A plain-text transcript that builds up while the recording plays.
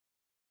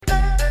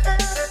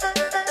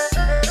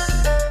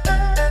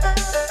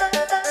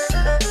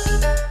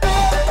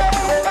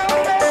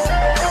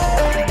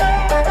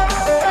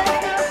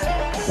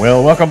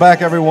Well, welcome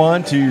back,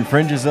 everyone, to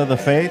Fringes of the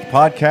Faith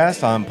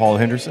podcast. I'm Paul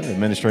Henderson,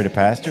 administrative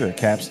pastor at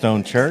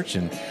Capstone Church,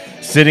 and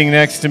sitting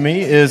next to me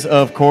is,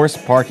 of course,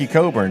 Parkey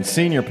Coburn,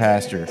 senior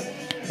pastor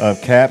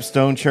of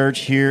Capstone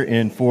Church here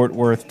in Fort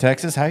Worth,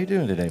 Texas. How you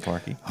doing today,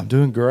 Parkey? I'm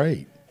doing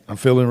great. I'm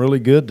feeling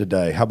really good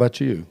today. How about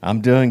you?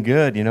 I'm doing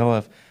good. You know,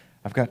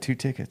 I've got 2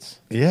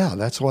 tickets. Yeah,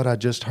 that's what I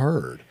just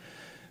heard.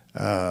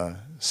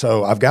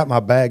 So I've got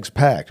my bags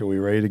packed. Are we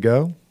ready to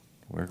go?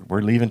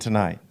 We're leaving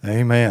tonight.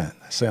 Amen.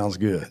 Sounds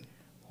good.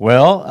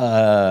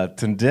 Well,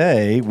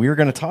 today we're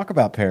going to talk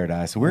about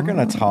paradise. We're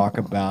going to talk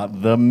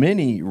about the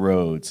many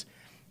roads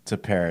to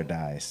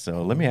paradise.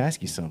 So let me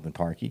ask you something,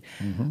 Parkey.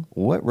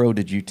 What road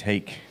did you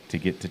take to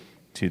get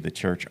to the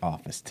church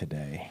office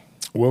today?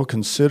 Well,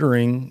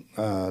 considering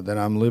that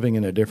I'm living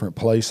in a different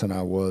place than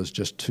I was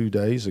just 2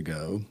 days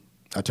ago,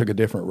 I took a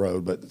different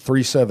road, but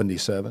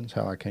 377 is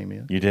how I came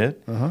in. You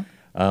did? Uh-huh.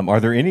 Are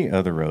there any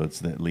other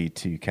roads that lead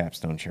to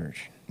Capstone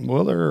Church?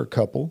 Well, there are a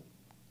couple.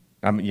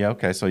 Yeah,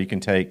 okay. So you can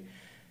take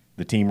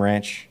the Team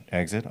Ranch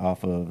exit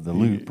off of the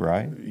loop,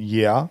 right?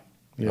 Yeah.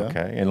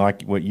 Okay. And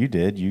like what you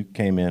did, you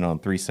came in on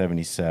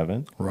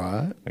 377.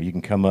 Right. Or you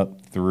can come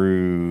up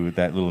through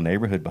that little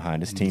neighborhood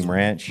behind us, Team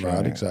Ranch.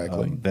 Right,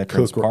 exactly.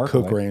 Veterans Parkway.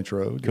 Cook Ranch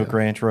Road. Cook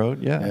Ranch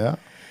Road, yeah. Yeah.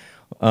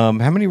 How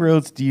many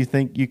roads do you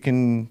think you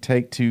can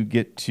take to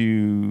get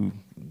to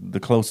the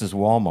closest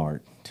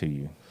Walmart to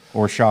you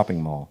or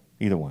shopping mall?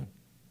 Either one.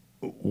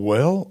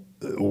 Well,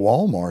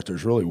 Walmart,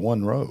 there's really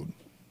one road.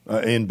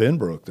 In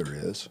Benbrook, there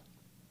is.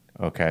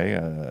 Okay.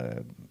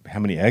 How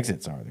many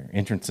exits are there?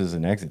 Entrances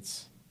and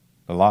exits?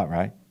 A lot,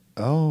 right?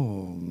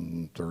 Oh,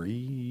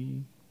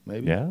 3,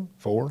 maybe. Yeah.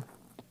 4.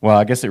 Well,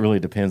 I guess it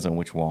really depends on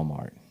which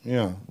Walmart.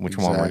 Yeah, Which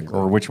exactly. Walmart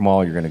or which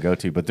mall you're going to go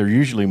to. But there's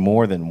usually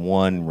more than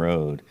one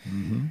road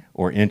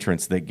or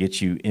entrance that gets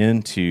you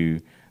into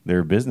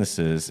their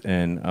businesses.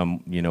 And,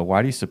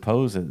 why do you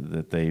suppose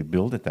that they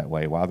build it that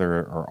way? Why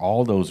there are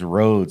all those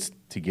roads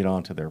to get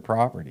onto their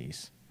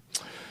properties?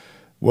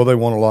 Well, they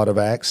want a lot of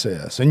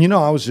access. And,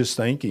 I was just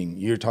thinking,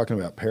 you're talking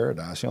about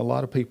paradise. A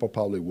lot of people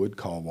probably would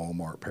call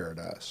Walmart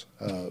paradise,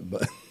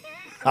 but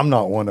I'm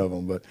not one of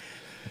them. But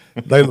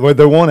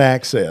they want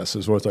access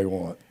is what they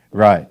want.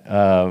 Right.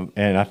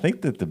 And I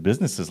think that the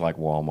businesses like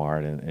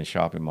Walmart and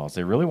shopping malls,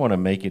 they really want to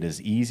make it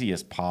as easy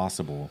as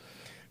possible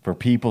for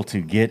people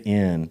to get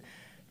in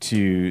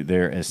to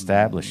their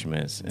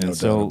establishments. And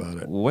so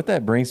what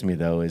that brings me,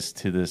 though, is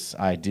to this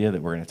idea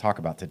that we're going to talk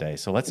about today.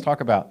 So let's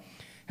talk about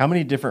how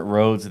many different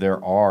roads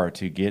there are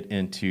to get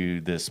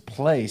into this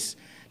place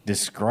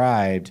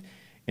described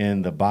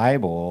in the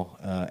Bible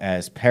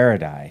as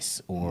paradise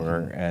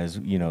or as,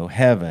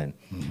 heaven.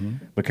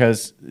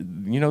 Because,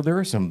 there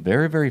are some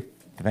very, very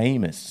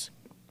famous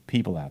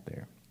people out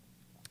there.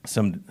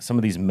 Some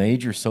of these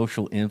major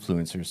social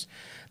influencers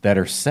that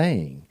are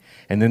saying,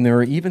 and then there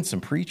are even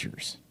some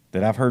preachers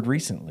that I've heard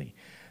recently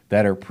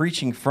that are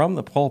preaching from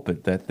the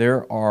pulpit that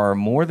there's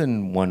more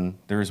than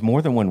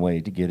one way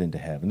to get into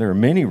heaven. There are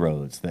many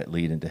roads that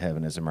lead into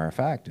heaven, as a matter of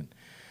fact. And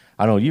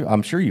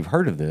I'm sure you've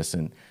heard of this,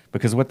 and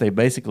because what they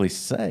basically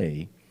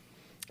say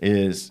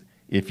is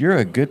if you're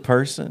a good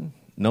person,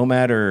 no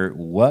matter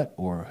what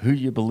or who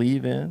you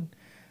believe in,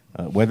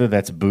 whether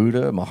that's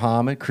Buddha,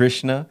 Muhammad,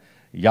 Krishna,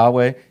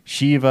 Yahweh,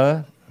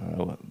 Shiva,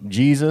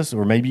 Jesus,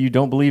 or maybe you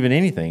don't believe in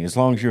anything, as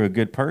long as you're a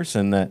good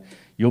person, that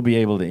you'll be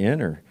able to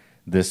enter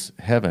this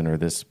heaven or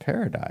this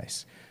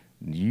paradise.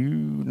 Do you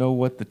know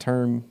what the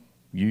term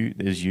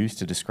is used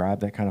to describe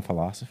that kind of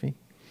philosophy?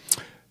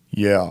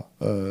 Yeah,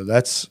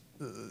 that's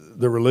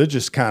the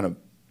religious kind of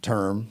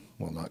term.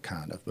 Well, not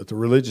kind of, but the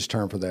religious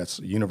term for that's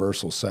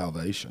universal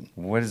salvation.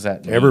 What does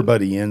that mean?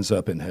 Everybody ends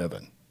up in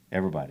heaven.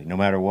 Everybody, no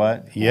matter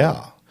what?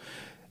 Yeah.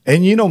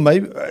 And,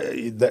 maybe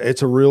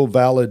it's a real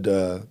valid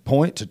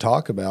point to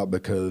talk about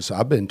because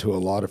I've been to a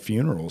lot of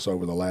funerals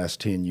over the last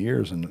 10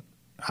 years, and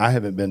I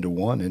haven't been to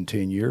one in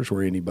 10 years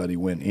where anybody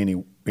went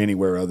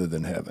anywhere other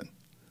than heaven.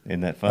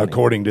 Isn't that funny?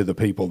 According to the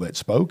people that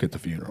spoke at the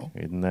funeral.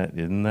 Isn't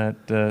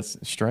that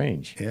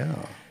strange? Yeah.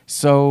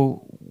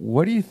 So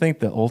what do you think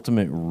the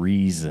ultimate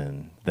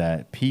reason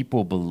that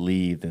people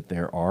believe that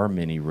there are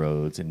many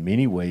roads and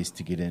many ways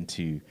to get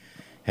into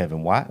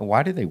heaven?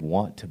 Why do they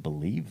want to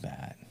believe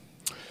that?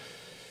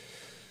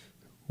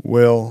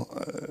 Well,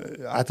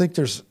 I think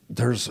there's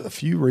a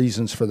few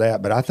reasons for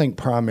that, but I think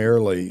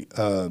primarily,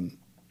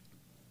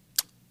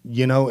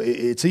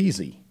 it's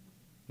easy.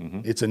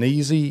 It's an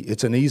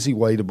easy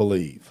way to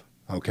believe.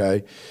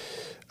 Okay,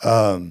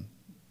 and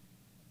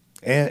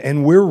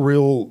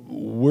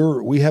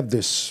we have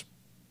this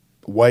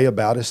way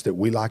about us that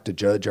we like to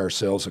judge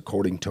ourselves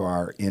according to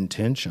our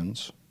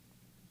intentions.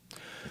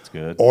 That's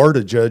good. Or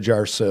to judge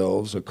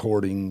ourselves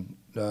according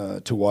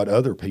to what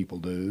other people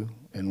do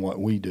and what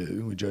we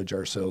do. We judge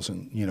ourselves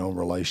in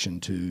relation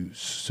to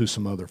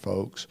some other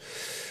folks.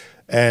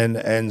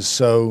 And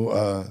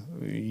so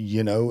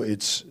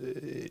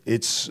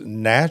it's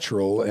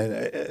natural,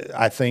 and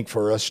I think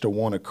for us to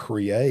want to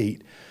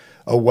create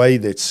a way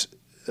that's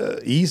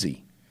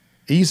easy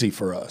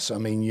for us. I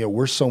mean,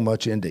 we're so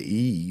much into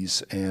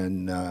ease,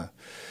 and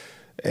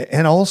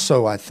And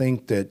also, I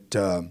think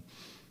that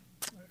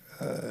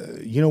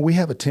we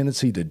have a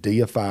tendency to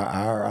deify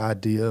our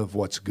idea of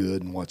what's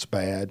good and what's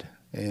bad,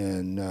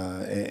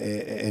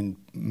 and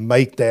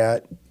make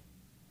that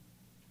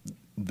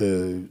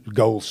the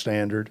gold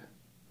standard.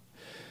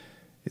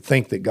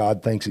 Think that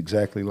God thinks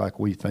exactly like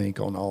we think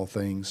on all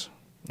things,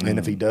 and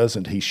if He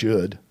doesn't, He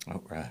should.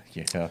 Oh, right,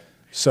 yeah.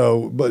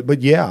 So,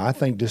 but yeah, I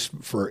think just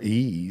for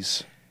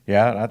ease.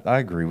 Yeah, I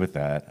agree with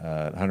that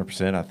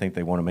 100%. I think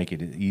they want to make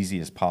it as easy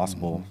as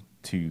possible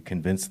to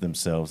convince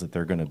themselves that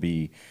they're going to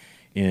be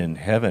in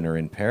heaven or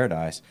in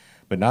paradise.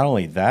 But not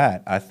only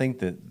that, I think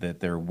that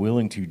they're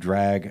willing to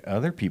drag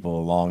other people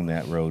along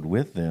that road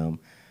with them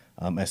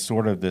as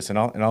sort of this, and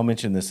I'll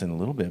mention this in a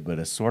little bit, but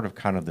as sort of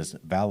kind of this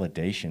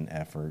validation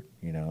effort,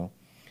 that,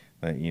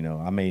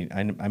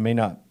 I may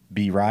not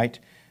be right,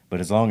 but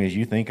as long as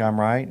you think I'm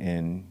right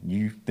and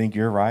you think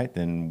you're right,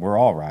 then we're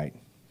all right.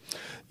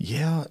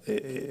 Yeah,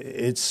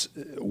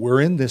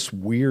 we're in this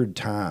weird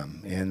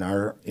time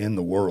in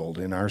the world,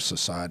 in our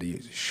society,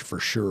 for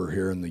sure,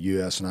 here in the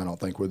U.S., and I don't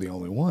think we're the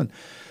only one,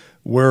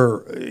 where,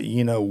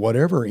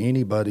 whatever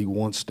anybody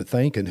wants to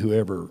think and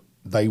whoever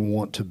they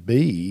want to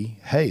be,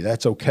 hey,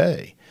 that's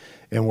okay.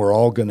 And we're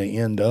all going to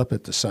end up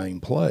at the same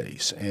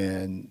place.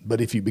 But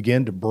if you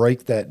begin to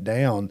break that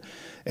down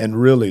and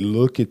really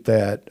look at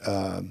that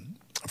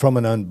from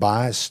an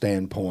unbiased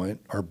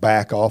standpoint, or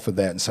back off of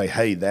that and say,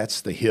 hey,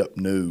 that's the hip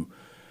new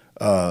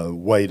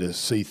way to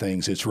see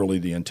things, it's really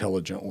the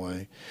intelligent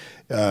way.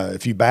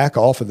 If you back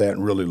off of that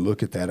and really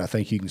look at that, I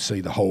think you can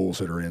see the holes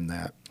that are in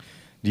that.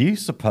 Do you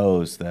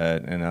suppose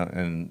that,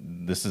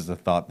 and this is a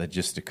thought that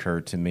just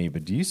occurred to me,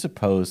 but do you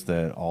suppose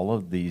that all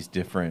of these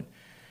different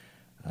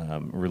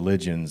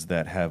religions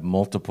that have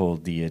multiple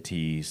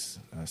deities,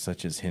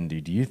 such as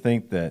Hindu, do you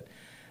think that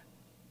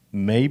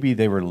maybe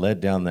they were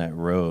led down that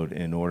road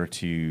in order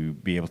to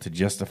be able to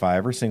justify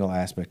every single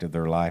aspect of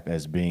their life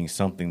as being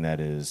something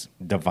that is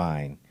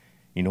divine?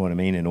 You know what I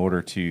mean? In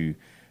order to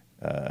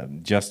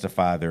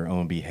justify their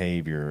own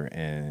behavior,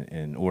 and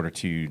in order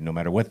to, no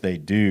matter what they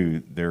do,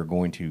 they're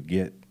going to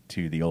get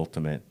to the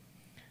ultimate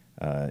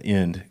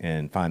end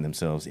and find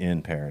themselves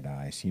in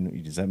paradise.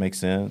 Does that make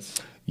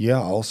sense? Yeah,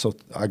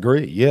 I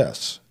agree,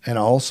 yes. And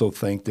I also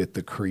think that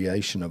the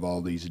creation of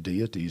all these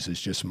deities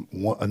is just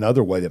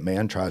another way that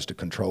man tries to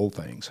control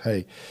things.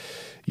 Hey,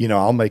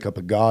 I'll make up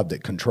a God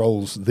that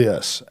controls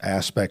this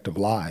aspect of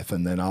life,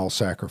 and then I'll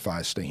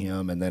sacrifice to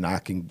him, and then I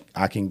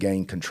can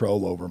gain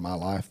control over my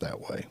life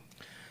that way.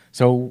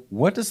 So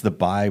what does the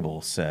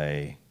Bible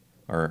say,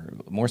 or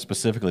more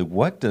specifically,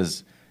 what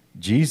does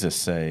Jesus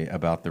say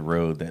about the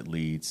road that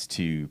leads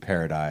to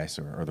paradise,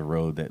 or the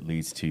road that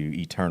leads to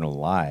eternal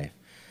life?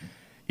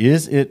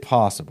 Is it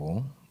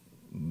possible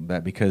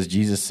that because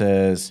Jesus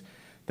says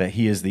that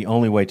he is the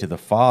only way to the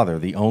Father,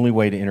 the only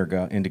way to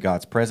enter into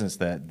God's presence,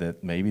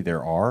 that maybe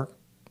there are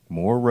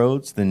more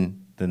roads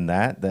than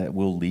that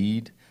will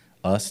lead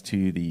us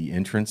to the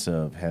entrance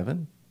of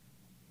heaven?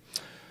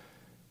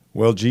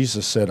 Well,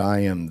 Jesus said, I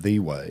am the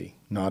way,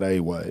 not a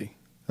way.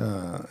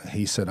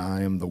 He said,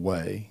 I am the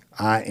way.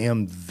 I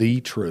am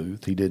the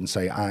truth. He didn't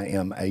say, I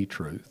am a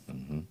truth.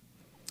 Mm-hmm.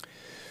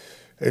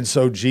 And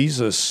so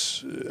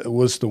Jesus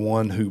was the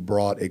one who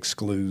brought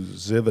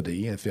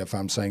exclusivity, if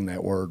I'm saying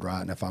that word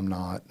right, and if I'm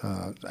not,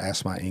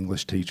 ask my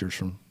English teachers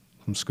from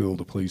school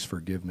to please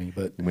forgive me.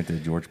 But you went to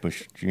George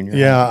Bush Jr.?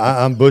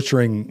 Yeah, I'm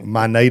butchering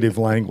my native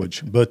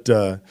language, but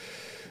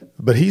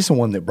he's the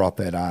one that brought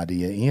that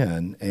idea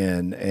in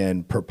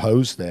and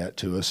proposed that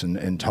to us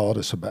and taught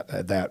us about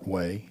that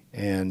way.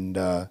 And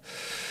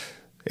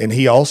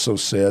he also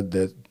said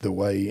that the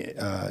way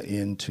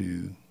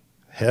into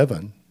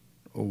heaven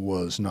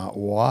was not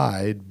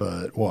wide,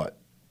 but what?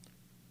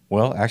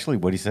 Well, actually,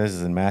 what he says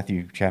is in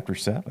Matthew chapter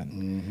 7.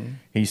 Mm-hmm.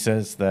 He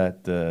says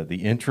that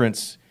the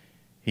entrance,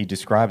 he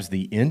describes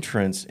the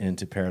entrance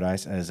into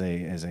paradise as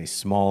a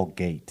small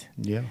gate.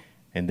 Yeah.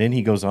 And then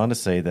he goes on to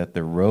say that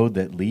the road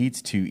that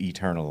leads to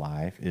eternal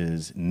life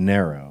is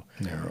narrow.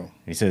 Narrow.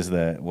 He says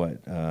that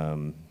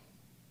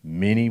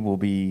many will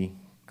be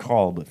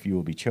called, but few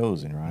will be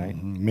chosen, right?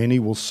 Mm-hmm. Many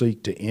will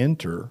seek to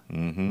enter,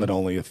 mm-hmm. but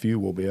only a few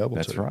will be able to.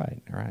 That's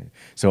right, right.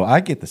 So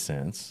I get the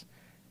sense,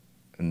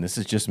 and this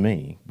is just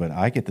me, but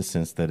I get the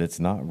sense that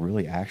it's not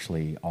really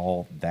actually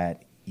all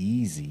that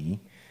easy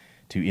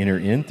to enter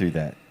in through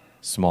that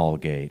small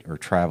gate or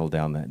travel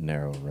down that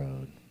narrow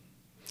road.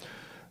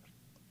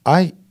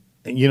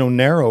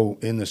 Narrow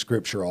in the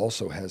scripture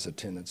also has a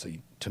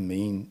tendency to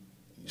mean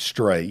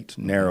straight,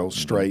 narrow, mm-hmm.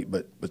 straight,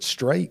 but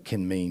straight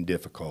can mean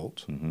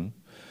difficult. Mm-hmm.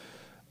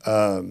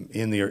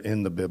 In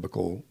the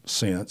biblical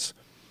sense.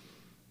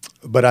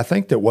 But I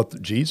think that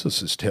what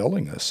Jesus is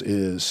telling us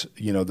is,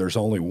 there's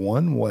only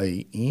one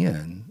way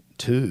in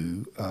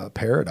to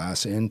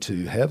paradise,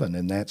 into heaven,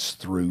 and that's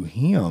through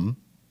him.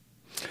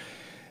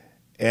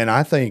 And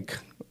I think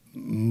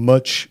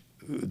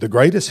the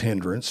greatest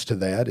hindrance to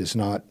that is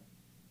not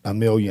a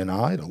million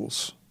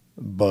idols,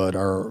 but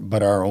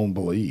our own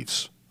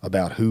beliefs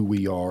about who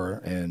we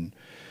are and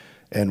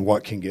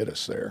what can get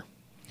us there.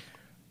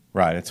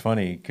 Right. It's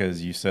funny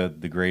because you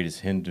said the greatest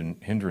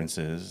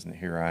hindrances, and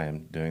here I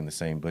am doing the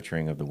same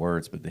butchering of the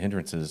words, but the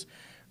hindrances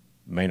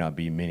may not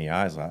be many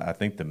eyes. I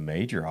think the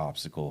major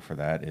obstacle for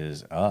that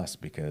is us,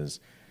 because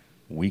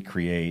we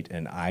create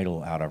an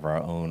idol out of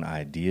our own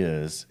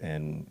ideas,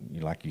 and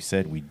like you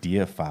said, we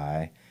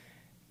deify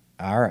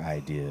our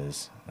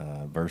ideas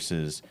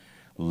versus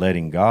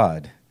letting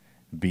God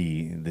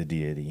be the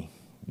deity.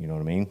 You know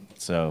what I mean?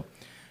 So,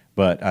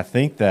 but I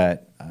think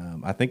that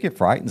I think it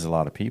frightens a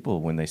lot of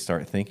people when they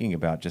start thinking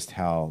about just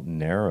how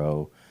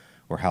narrow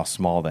or how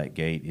small that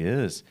gate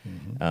is,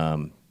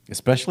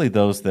 especially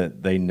those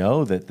that they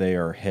know that they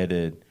are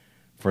headed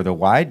for the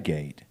wide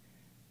gate,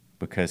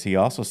 because he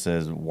also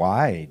says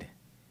wide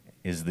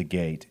is the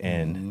gate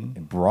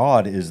and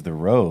broad is the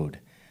road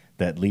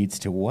that leads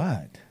to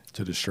what?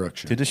 To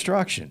destruction. To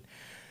destruction.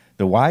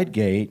 The wide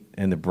gate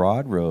and the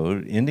broad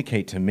road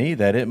indicate to me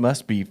that it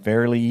must be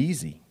fairly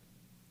easy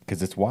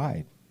because it's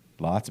wide.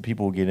 Lots of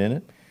people will get in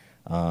it.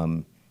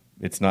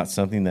 It's not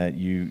something that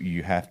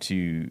you have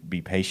to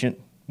be patient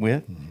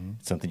with.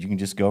 It's something you can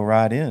just go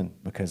right in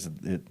because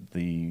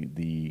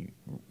the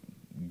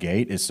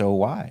gate is so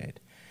wide.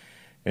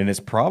 And it's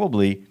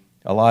probably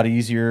a lot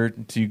easier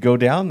to go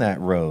down that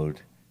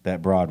road,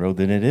 that broad road,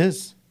 than it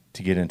is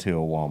to get into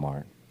a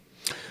Walmart.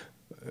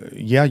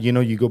 Yeah,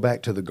 you go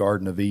back to the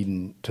Garden of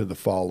Eden, to the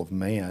fall of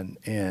man,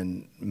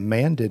 and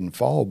man didn't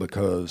fall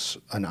because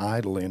an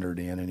idol entered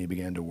in and he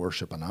began to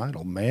worship an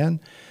idol. Man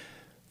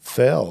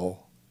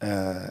fell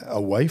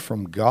away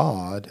from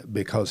God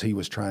because he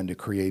was trying to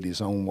create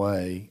his own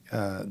way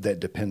that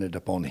depended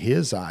upon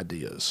his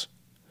ideas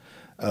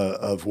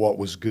of what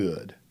was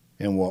good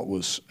and what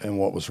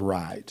was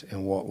right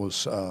and what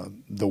was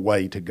the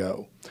way to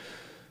go.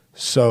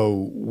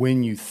 So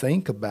when you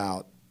think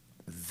about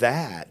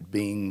that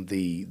being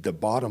the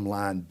bottom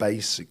line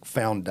basic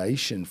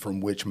foundation from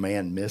which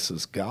man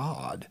misses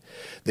God,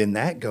 then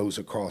that goes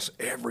across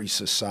every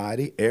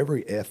society,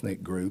 every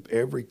ethnic group,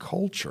 every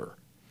culture.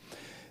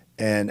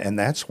 And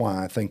that's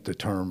why I think the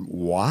term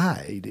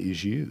wide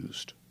is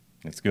used.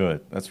 It's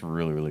good. That's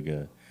really, really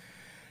good.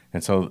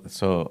 And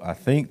so I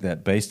think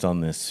that based on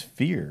this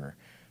fear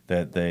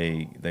that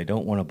they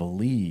don't want to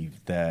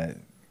believe that,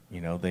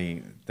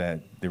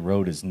 that the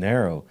road is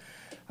narrow,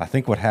 I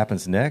think what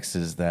happens next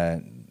is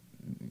that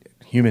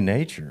human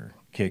nature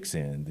kicks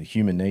in. The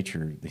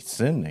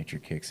sin nature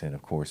kicks in,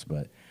 of course,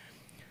 but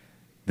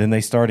then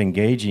they start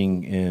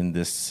engaging in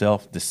this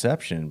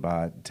self-deception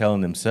by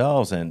telling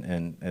themselves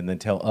and then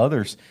tell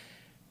others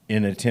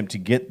in an attempt to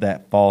get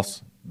that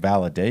false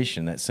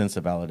validation, that sense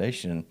of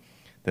validation,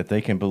 that they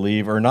can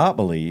believe or not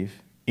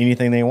believe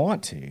anything they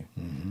want to,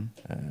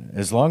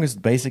 as long as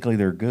basically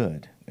they're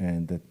good.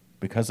 And that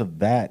because of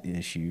that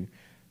issue,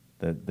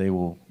 that they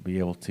will be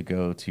able to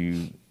go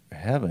to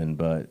heaven.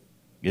 But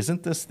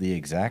isn't this the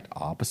exact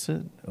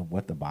opposite of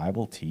what the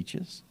Bible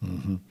teaches?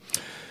 Mm-hmm.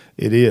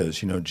 It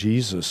is.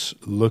 Jesus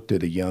looked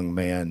at a young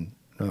man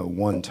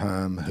one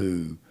time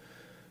who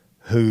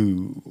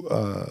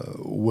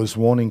was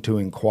wanting to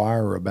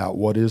inquire about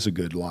what is a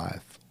good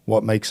life,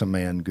 what makes a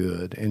man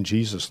good. And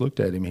Jesus looked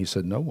at him, he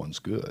said, no one's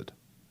good.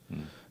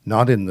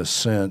 Not in the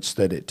sense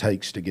that it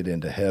takes to get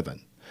into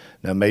heaven.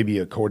 Now, maybe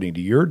according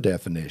to your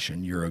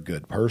definition, you're a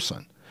good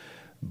person.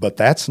 But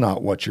that's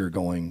not what you're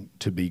going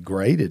to be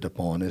graded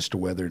upon as to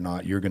whether or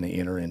not you're going to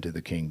enter into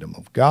the kingdom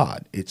of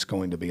God. It's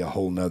going to be a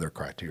whole nother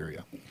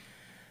criteria.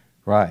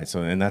 Right.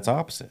 So, and that's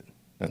opposite.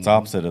 That's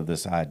opposite of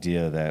this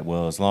idea that,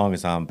 well, as long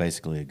as I'm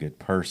basically a good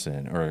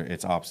person, or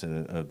it's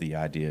opposite of the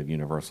idea of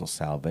universal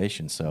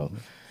salvation. So,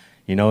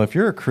 if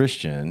you're a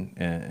Christian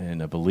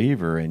and a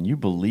believer and you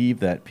believe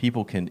that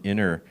people can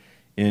enter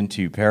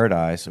into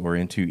paradise or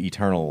into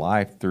eternal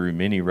life through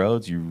many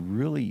roads, you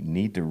really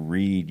need to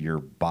read your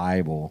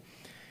Bible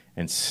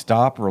and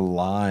stop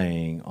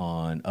relying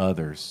on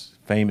others,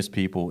 famous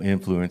people,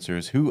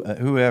 influencers,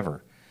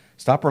 whoever.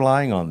 Stop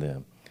relying on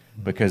them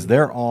because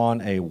they're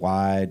on a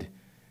wide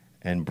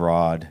and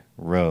broad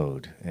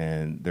road,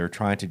 and they're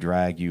trying to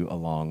drag you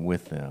along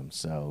with them.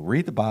 So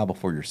read the Bible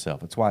for yourself.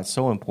 That's why it's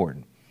so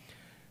important.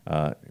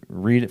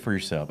 Read it for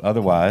yourself.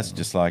 Otherwise,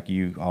 just like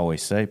you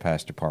always say,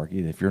 Pastor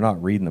Parkey, if you're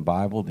not reading the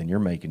Bible, then you're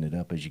making it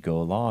up as you go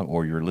along,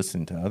 or you're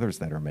listening to others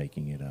that are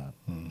making it up.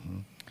 Mm-hmm.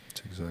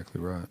 That's exactly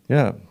right.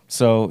 Yeah.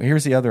 So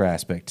here's the other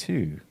aspect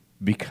too.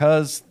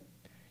 Because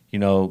they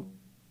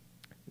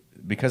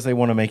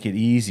want to make it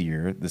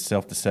easier, the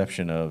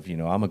self-deception of,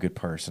 I'm a good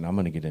person, I'm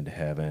going to get into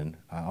heaven.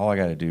 All I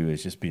got to do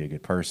is just be a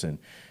good person,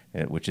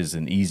 which is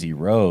an easy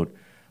road.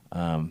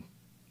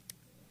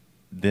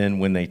 Then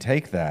when they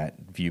take that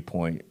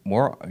viewpoint, a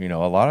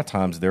lot of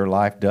times their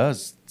life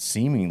does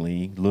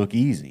seemingly look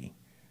easy,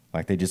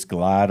 like they just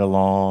glide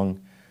along,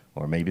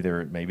 or maybe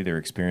they're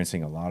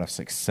experiencing a lot of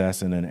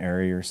success in an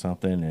area or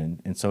something,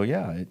 and so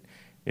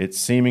it's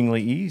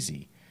seemingly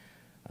easy,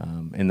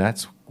 and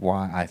that's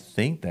why I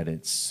think that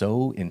it's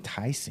so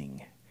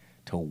enticing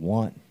to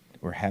want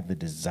or have the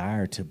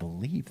desire to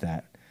believe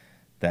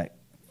that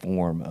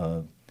form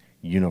of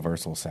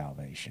universal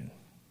salvation.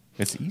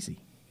 It's easy.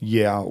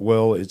 Yeah,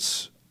 well,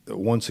 it's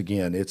once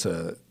again, it's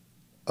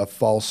a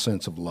false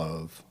sense of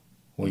love.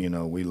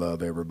 Well, we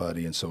love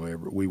everybody, and so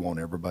we want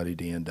everybody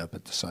to end up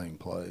at the same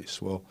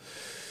place. Well,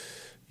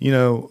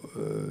 do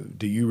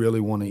you really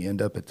want to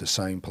end up at the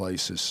same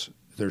place as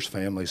there's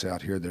families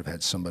out here that have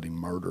had somebody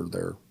murder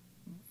their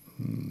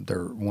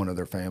one of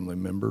their family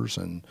members,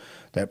 and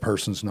that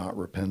person's not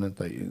repentant?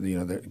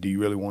 Do you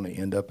really want to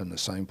end up in the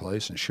same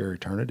place and share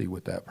eternity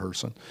with that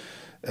person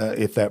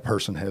if that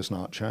person has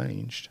not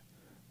changed?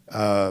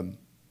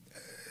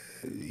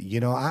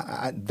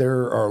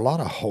 There are a lot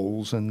of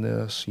holes in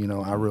this.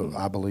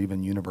 I believe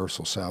in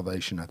universal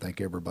salvation. I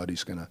think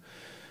everybody's going to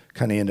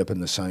kind of end up in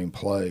the same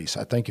place.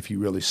 I think if you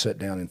really sit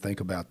down and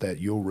think about that,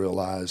 you'll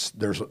realize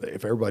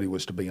if everybody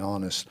was to be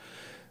honest,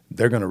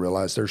 they're going to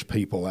realize there's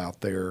people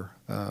out there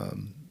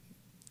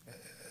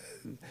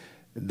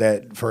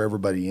that for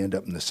everybody to end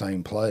up in the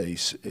same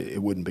place,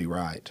 it wouldn't be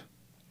right.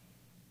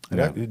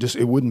 Yeah.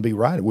 It wouldn't be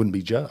right. It wouldn't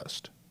be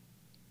just.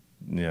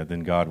 Yeah,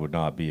 then God would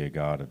not be a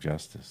God of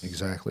justice.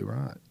 Exactly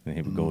right. And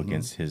he would go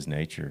against his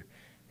nature,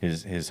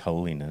 his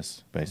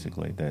holiness,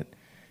 basically, that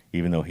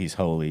even though he's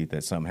holy,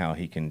 that somehow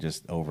he can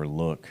just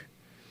overlook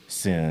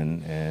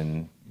sin.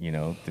 And,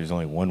 there's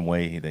only one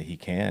way that he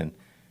can,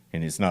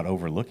 and it's not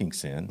overlooking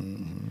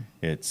sin.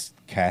 It's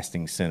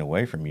casting sin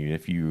away from you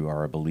if you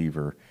are a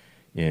believer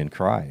in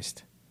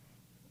Christ.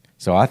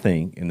 So I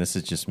think, and this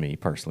is just me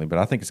personally, but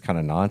I think it's kind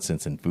of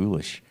nonsense and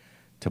foolish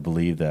to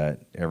believe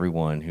that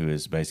everyone who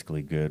is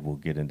basically good will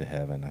get into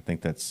heaven.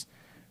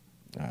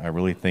 I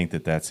really think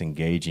that that's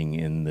engaging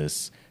in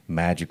this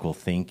magical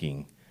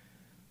thinking.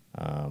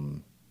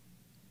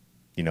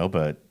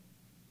 But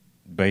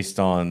based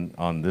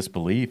on this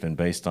belief and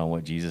based on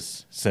what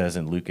Jesus says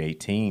in Luke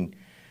 18,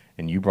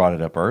 and you brought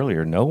it up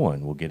earlier, no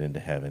one will get into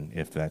heaven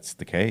if that's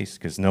the case,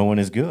 because no one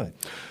is good.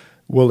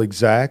 Well,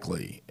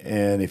 exactly.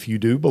 And if you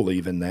do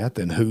believe in that,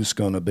 then who's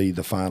going to be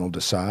the final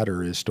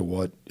decider as to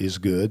what is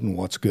good and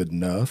what's good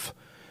enough?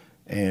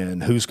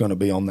 And who's going to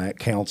be on that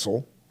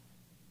council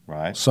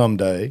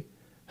someday?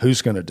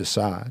 Who's going to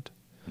decide?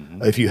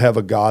 If you have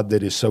a God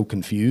that is so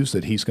confused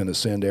that he's going to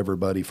send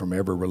everybody from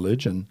every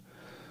religion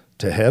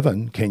to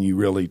heaven, can you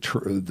really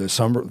there's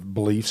some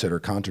beliefs that are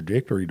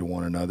contradictory to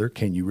one another.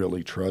 Can you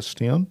really trust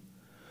him?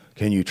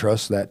 Can you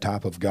trust that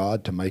type of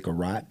God to make a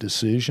right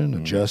decision,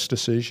 a just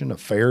decision, a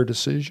fair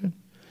decision?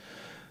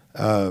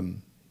 No,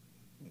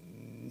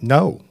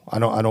 I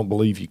don't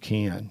believe you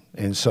can.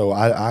 And so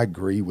I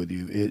agree with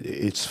you.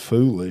 It's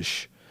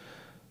foolish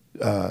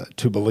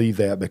to believe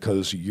that,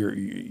 because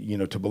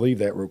to believe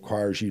that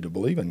requires you to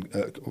believe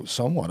in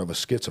somewhat of a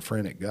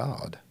schizophrenic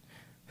God.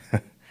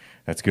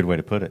 That's a good way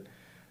to put it.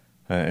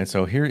 And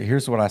so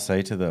here's what I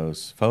say to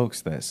those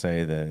folks that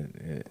say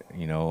that,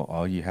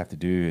 all you have to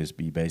do is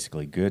be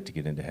basically good to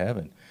get into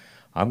heaven.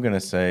 I'm going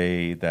to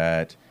say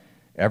that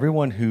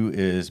everyone who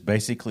is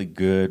basically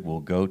good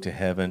will go to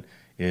heaven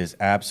is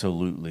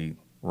absolutely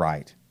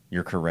right.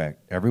 You're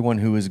correct. Everyone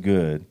who is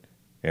good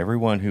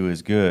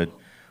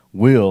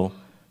will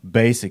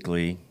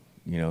basically,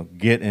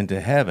 get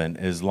into heaven,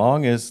 as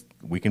long as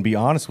we can be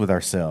honest with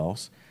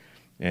ourselves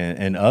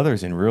and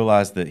others and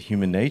realize that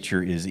human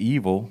nature is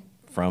evil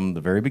from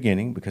the very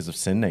beginning because of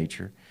sin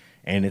nature,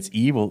 and it's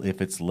evil if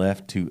it's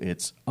left to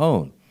its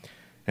own.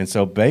 And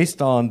so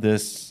based on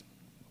this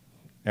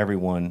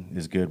everyone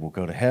is good will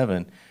go to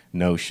heaven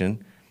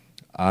notion,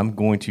 I'm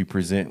going to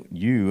present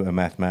you a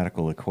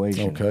mathematical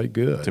equation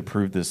to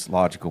prove this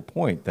logical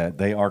point that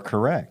they are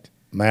correct.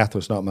 Math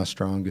was not my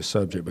strongest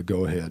subject, but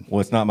go ahead.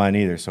 Well, it's not mine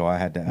either, so I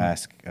had to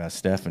ask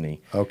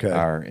Stephanie,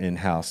 our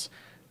in-house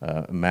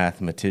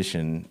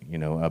mathematician,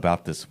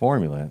 about this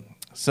formula.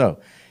 So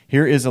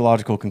here is a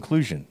logical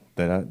conclusion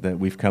that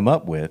we've come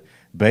up with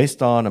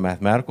based on a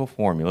mathematical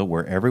formula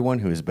where everyone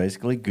who is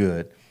basically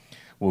good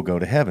will go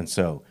to heaven.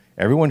 So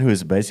everyone who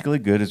is basically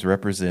good is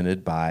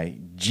represented by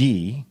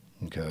G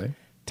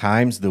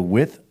times the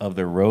width of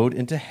the road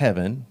into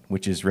heaven,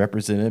 which is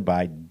represented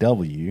by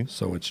W.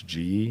 So it's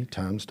G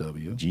times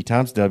W. G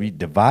times W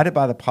divided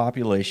by the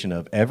population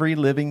of every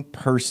living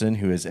person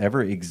who has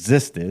ever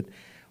existed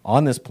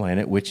on this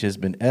planet, which has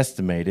been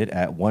estimated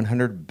at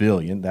 100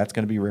 billion. That's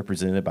going to be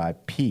represented by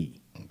P.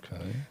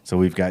 So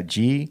we've got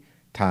G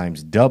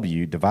times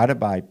W divided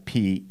by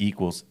P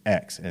equals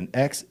X. And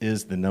X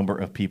is the number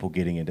of people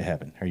getting into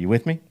heaven. Are you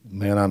with me?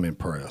 Man, I'm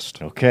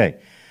impressed. Okay.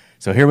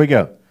 So here we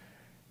go.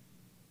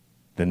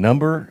 The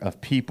number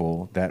of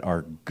people that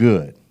are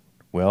good.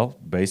 Well,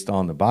 based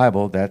on the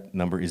Bible, that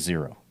number is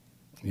 0.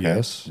 Okay?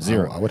 Yes.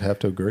 0. I would have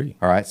to agree.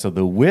 All right. So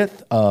the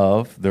width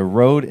of the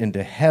road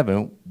into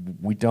heaven,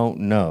 we don't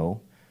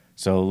know.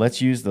 So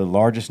let's use the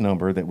largest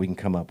number that we can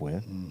come up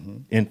with,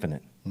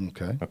 infinite.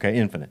 Okay,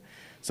 infinite.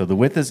 So the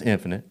width is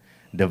infinite,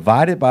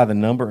 divided by the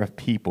number of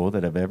people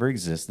that have ever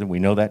existed. We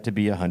know that to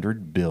be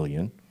 100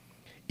 billion,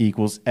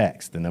 equals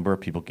X, the number of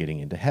people getting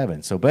into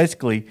heaven. So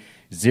basically,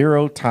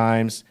 0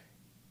 times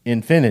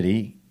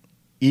infinity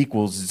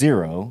equals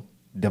 0,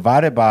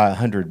 divided by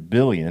 100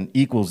 billion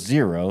equals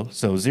 0.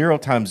 So 0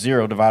 times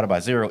 0 divided by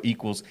 0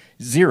 equals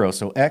 0.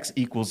 So X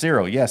equals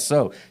 0. Yes,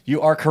 so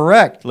you are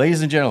correct,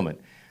 ladies and gentlemen.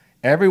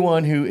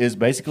 everyone who is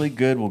basically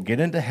good will get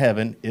into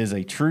heaven is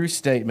a true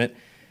statement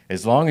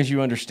as long as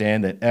you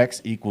understand that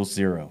x equals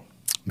 0.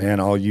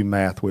 Man, all you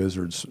math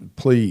wizards,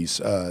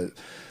 please,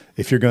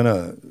 if you're going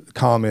to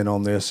comment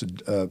on this,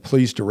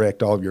 please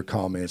direct all of your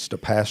comments to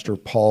Pastor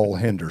Paul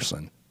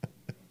Henderson.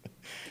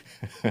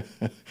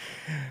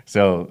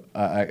 So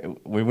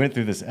we went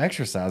through this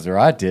exercise, or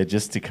I did,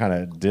 just to kind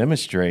of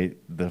demonstrate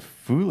the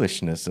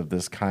foolishness of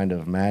this kind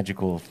of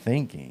magical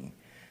thinking,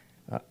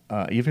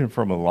 even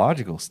from a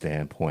logical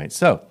standpoint.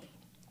 So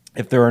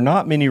if there are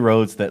not many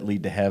roads that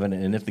lead to heaven,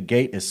 and if the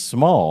gate is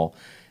small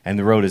and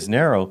the road is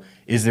narrow,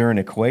 is there an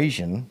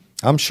equation?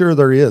 I'm sure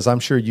there is. I'm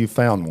sure you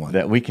found one.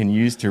 That we can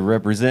use to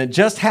represent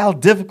just how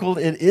difficult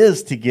it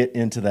is to get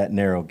into that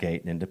narrow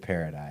gate into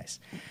paradise.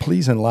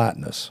 Please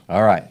enlighten us.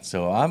 All right.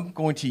 So I'm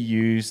going to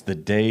use the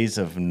days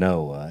of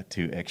Noah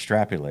to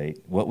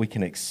extrapolate what we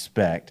can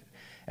expect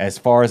as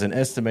far as an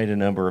estimated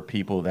number of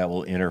people that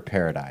will enter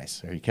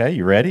paradise. Okay,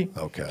 you ready?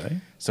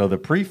 Okay. So the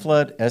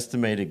pre-flood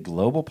estimated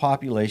global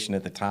population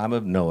at the time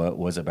of Noah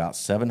was about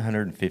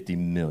 750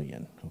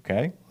 million.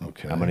 Okay?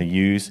 Okay. I'm going to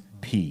use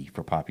P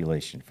for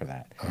population for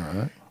that. All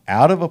right.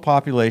 Out of a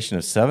population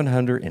of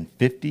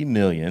 750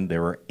 million,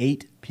 there were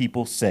 8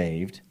 people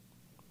saved,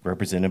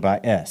 represented by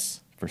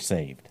S for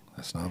saved.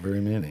 That's not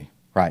very many.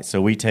 Right. So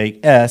we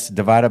take S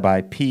divided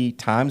by P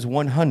times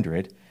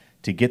 100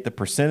 to get the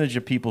percentage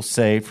of people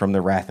saved from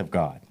the wrath of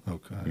God.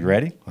 Okay. You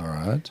ready? All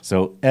right.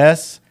 So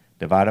S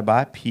divided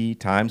by P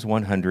times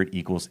 100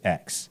 equals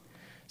X.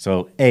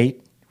 So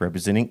 8,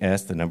 representing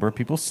S, the number of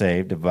people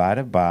saved,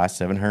 divided by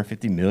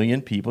 750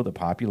 million people, the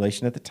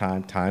population at the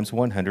time, times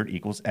 100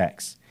 equals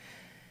X.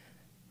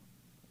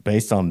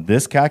 Based on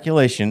this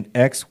calculation,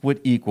 X would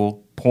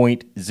equal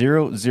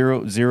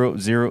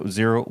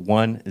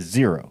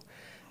 0.000010.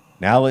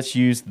 Now let's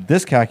use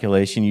this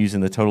calculation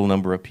using the total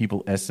number of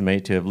people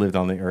estimated to have lived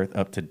on the earth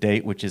up to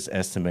date, which is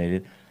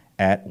estimated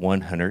at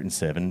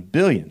 107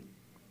 billion.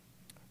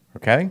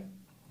 Okay?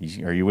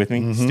 Are you with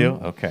me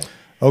still? Okay.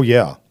 Oh,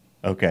 yeah.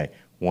 Okay.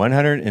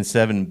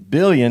 107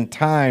 billion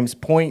times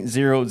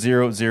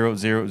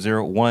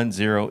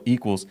 0.000010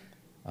 equals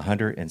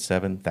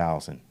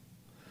 107,000.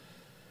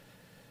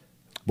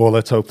 Boy,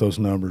 let's hope those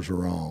numbers are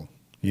wrong.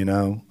 You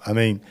know, I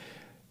mean,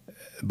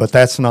 but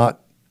that's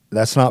not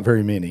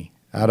very many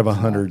out of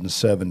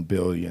 107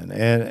 billion.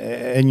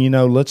 And you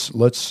know,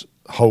 let's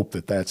hope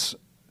that that's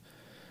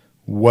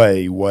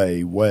way,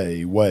 way,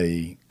 way,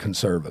 way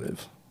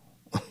conservative.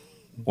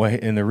 Well,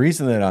 and the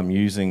reason that I'm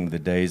using the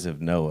days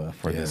of Noah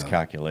for this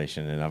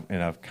calculation,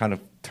 and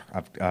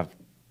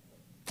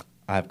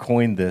I've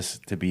coined this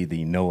to be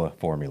the Noah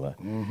formula.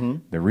 Mm-hmm.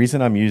 The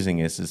reason I'm using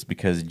this is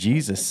because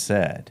Jesus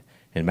said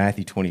in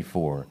Matthew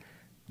 24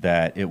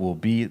 that it will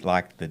be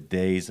like the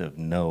days of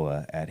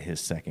Noah at his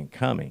second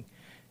coming.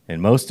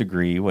 And most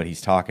agree what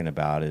he's talking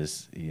about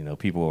is, you know,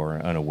 people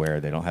are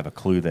unaware, they don't have a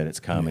clue that it's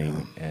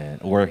coming,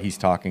 or he's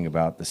talking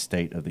about the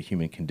state of the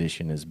human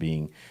condition as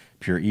being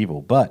pure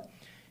evil. But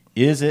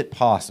is it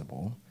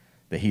possible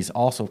that he's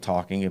also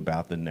talking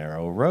about the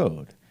narrow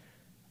road?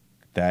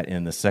 That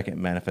in the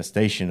second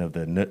manifestation of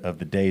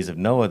the days of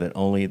Noah, that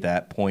only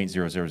that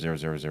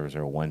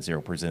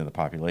 0.00000010% of the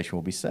population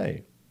will be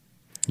saved.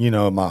 You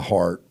know, my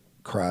heart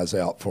cries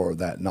out for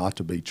that not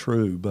to be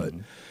true, but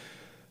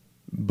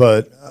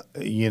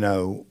you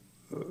know,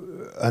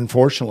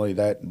 unfortunately,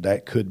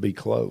 that could be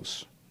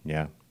close.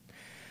 Yeah.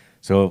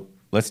 So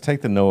let's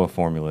take the Noah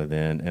formula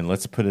then, and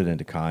let's put it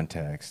into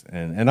context.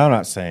 And I'm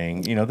not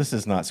saying, you know, this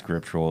is not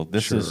scriptural.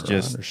 This is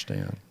just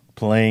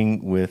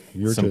playing with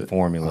some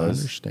formulas.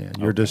 I understand.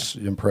 You're just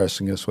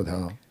impressing us with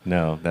how.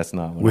 No, that's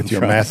not what with I'm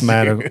your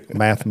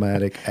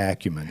mathematic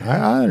acumen.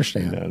 I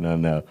understand.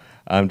 No.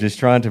 I'm just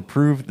trying to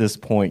prove this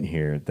point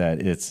here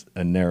that it's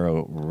a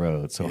narrow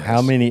road. So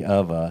how many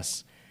of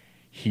us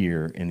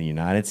here in the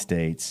United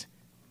States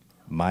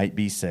might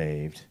be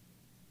saved,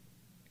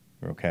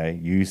 okay,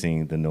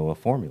 using the Noah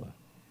formula?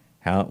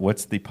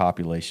 What's the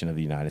population of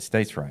the United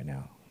States right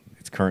now?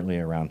 It's currently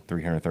around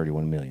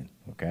 331 million,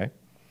 okay?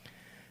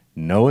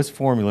 Noah's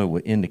formula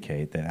would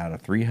indicate that out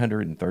of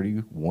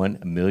 331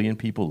 million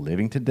people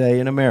living today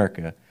in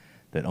America,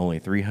 that only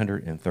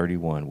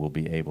 331 will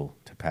be able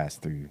to pass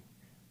through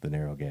the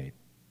narrow gate.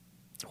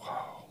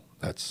 Wow,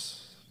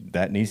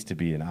 that needs to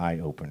be an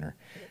eye-opener.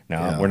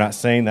 Now, we're not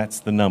saying that's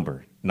the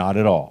number, not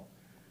at all.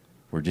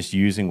 We're just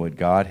using what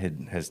God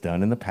has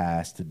done in the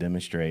past to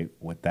demonstrate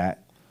what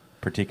that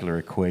particular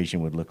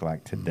equation would look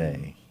like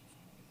today.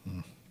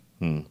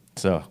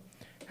 So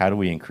how do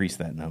we increase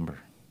that number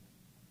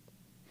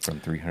from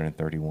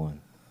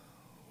 331?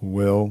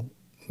 Well,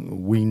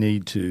 we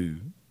need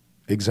to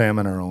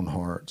examine our own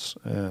hearts.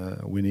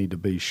 We need to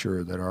be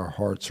sure that our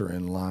hearts are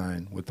in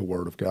line with the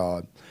Word of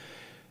God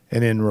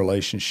and in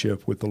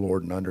relationship with the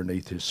Lord and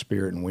underneath His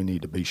Spirit, and we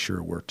need to be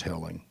sure we're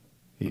telling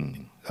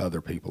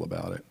other people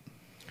about it.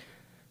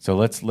 So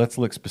let's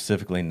look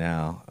specifically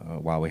now,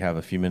 while we have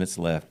a few minutes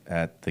left,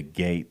 at the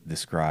gate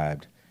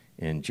described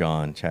in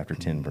John chapter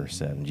 10, verse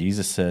 7.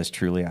 Jesus says,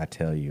 "Truly I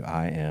tell you,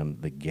 I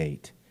am the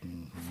gate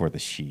for the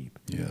sheep.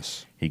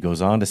 Yes. He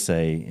goes on to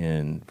say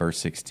in verse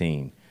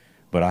 16,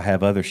 but I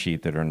have other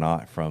sheep that are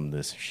not from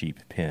this sheep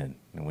pen.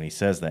 And when he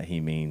says that, he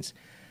means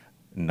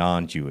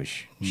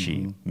non-Jewish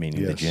sheep,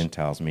 meaning the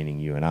Gentiles, meaning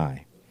you and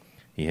I.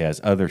 He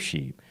has other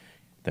sheep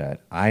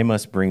that I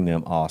must bring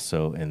them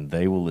also, and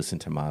they will listen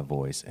to my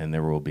voice, and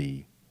there will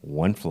be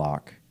one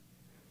flock,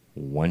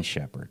 one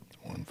shepherd.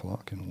 One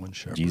flock and one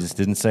shepherd. Jesus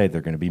didn't say there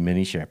are going to be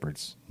many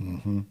shepherds.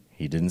 Mm-hmm.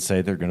 He didn't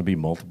say there are going to be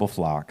multiple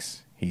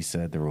flocks. He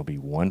said there will be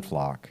one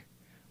flock,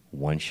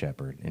 one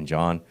shepherd. In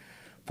John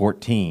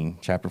 14,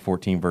 chapter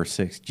 14, verse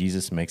 6,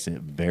 Jesus makes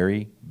it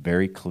very,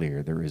 very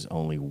clear there is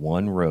only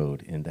one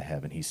road into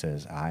heaven. He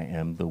says, I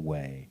am the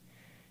way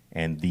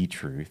and the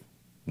truth,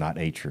 not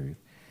a truth,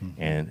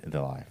 and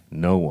the life.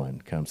 No one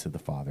comes to the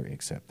Father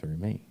except through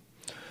me.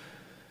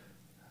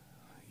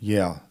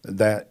 Yeah,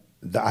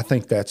 I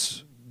think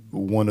that's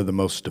one of the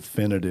most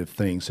definitive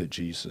things that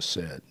Jesus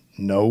said.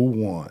 No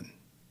one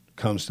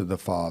comes to the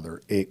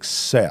Father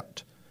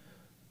except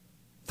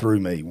through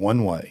me,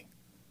 one way,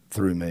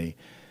 through me.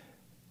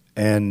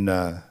 And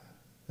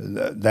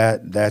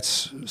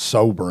that's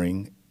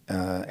sobering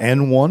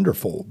and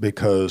wonderful,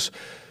 because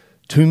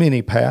too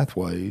many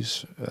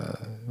pathways,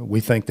 we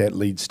think that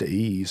leads to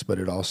ease, but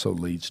it also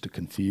leads to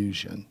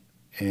confusion.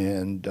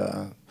 And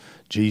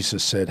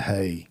Jesus said,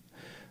 hey,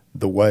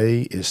 the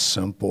way is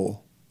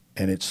simple,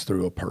 and it's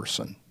through a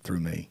person, through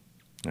me.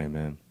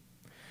 Amen.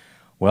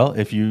 Well,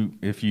 if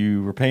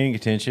you were paying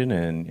attention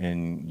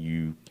and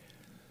you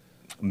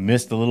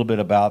missed a little bit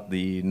about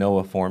the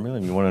Noah formula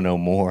and you want to know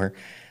more,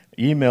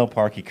 email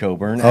Parkey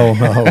Coburn. Oh,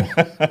 no.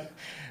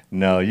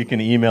 No, you can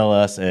email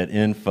us at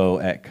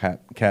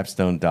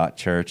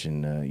info@capstone.church,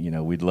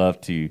 and we'd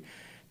love to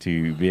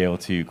be able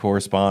to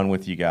correspond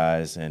with you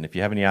guys. And if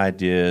you have any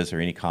ideas or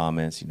any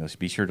comments,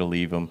 be sure to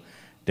leave them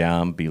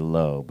down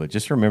below. But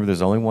just remember,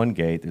 there's only one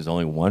gate, there's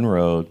only one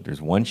road,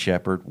 there's one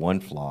shepherd, one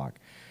flock.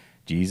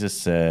 Jesus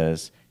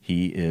says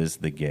he is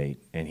the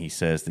gate, and he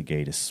says the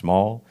gate is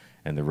small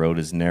and the road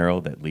is narrow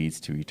that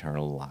leads to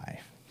eternal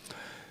life.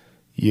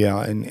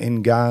 Yeah,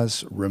 and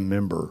guys,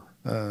 remember,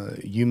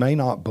 you may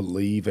not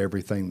believe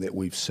everything that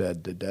we've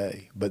said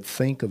today, but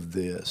think of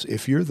this.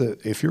 If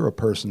you're a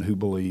person who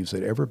believes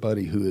that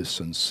everybody who is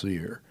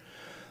sincere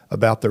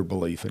about their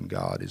belief in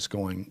God is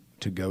going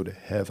to go to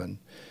heaven,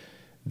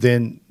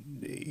 then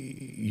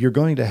you're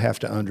going to have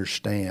to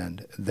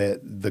understand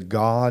that the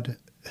God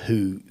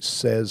who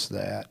says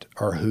that,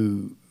 or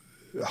who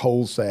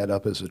holds that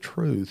up as a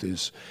truth,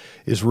 is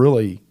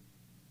really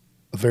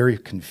very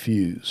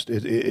confused.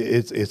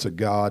 It's a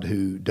God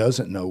who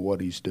doesn't know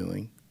what he's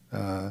doing.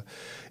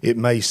 It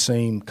may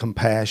seem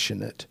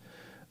compassionate,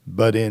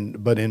 but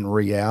in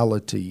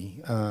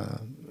reality,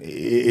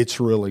 it's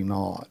really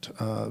not.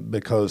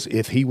 Because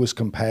if he was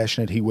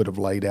compassionate, he would have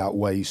laid out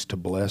ways to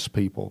bless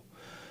people,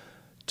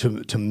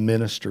 to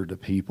minister to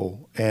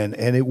people, and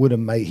he would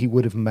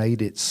have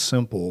made it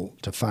simple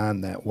to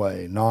find that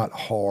way, not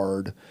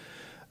hard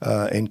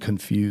and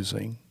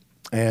confusing.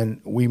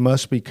 And we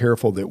must be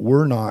careful that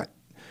we're not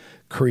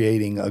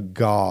creating a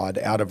God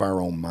out of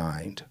our own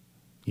mind.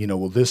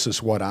 Well, this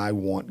is what I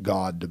want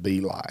God to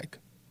be like.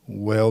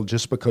 Well,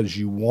 just because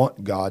you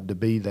want God to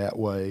be that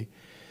way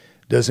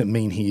doesn't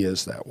mean he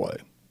is that way.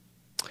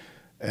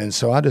 And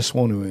so I just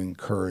want to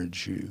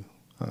encourage you,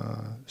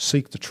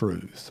 seek the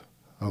truth,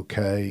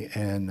 okay?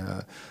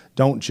 And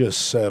don't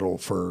just settle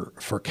for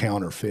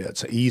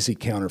counterfeits, easy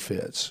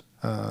counterfeits,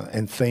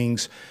 and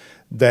things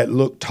that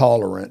look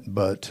tolerant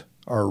but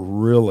are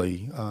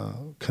really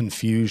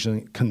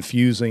confusing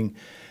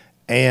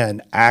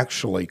and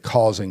actually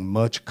causing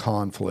much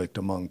conflict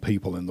among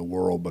people in the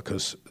world,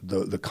 because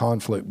the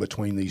conflict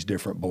between these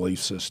different belief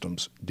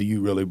systems, do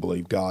you really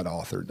believe God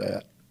authored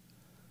that?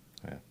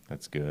 Yeah,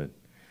 that's good.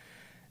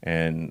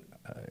 And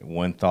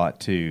one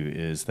thought, too,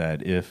 is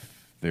that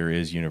if there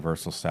is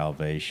universal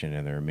salvation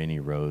and there are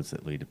many roads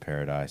that lead to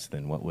paradise,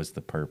 then what was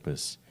the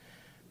purpose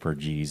for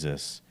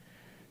Jesus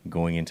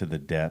going into the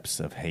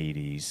depths of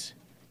Hades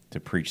to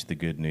preach the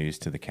good news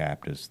to the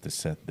captives, to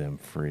set them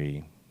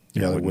free?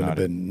 Yeah, there would have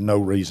been no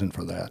reason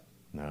for that.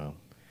 No.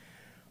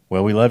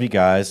 Well, we love you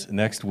guys.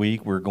 Next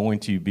week, we're going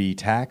to be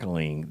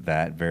tackling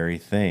that very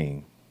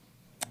thing.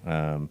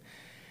 We're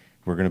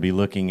going to be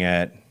looking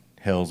at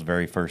hell's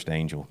very first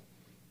angel.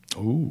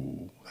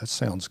 Ooh, that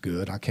sounds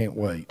good. I can't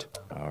wait.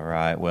 All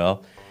right.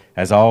 Well,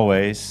 as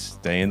always,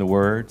 stay in the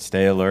Word,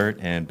 stay alert,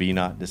 and be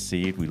not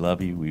deceived. We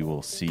love you. We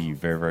will see you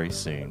very, very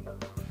soon.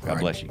 God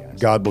bless you guys.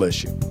 God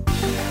bless you.